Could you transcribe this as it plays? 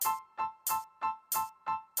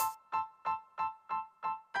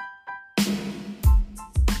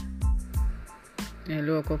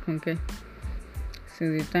Hello, funke.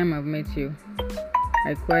 Since the time I've met you,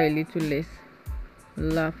 I cry a little less,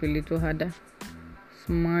 laugh a little harder,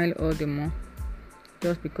 smile all the more.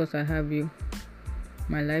 Just because I have you,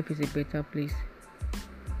 my life is a better place.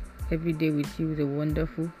 Every day with you is a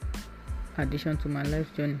wonderful addition to my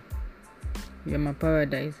life journey. You're my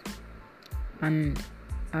paradise, and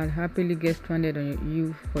I'll happily get stranded on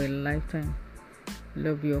you for a lifetime.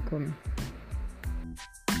 Love you, Okomi.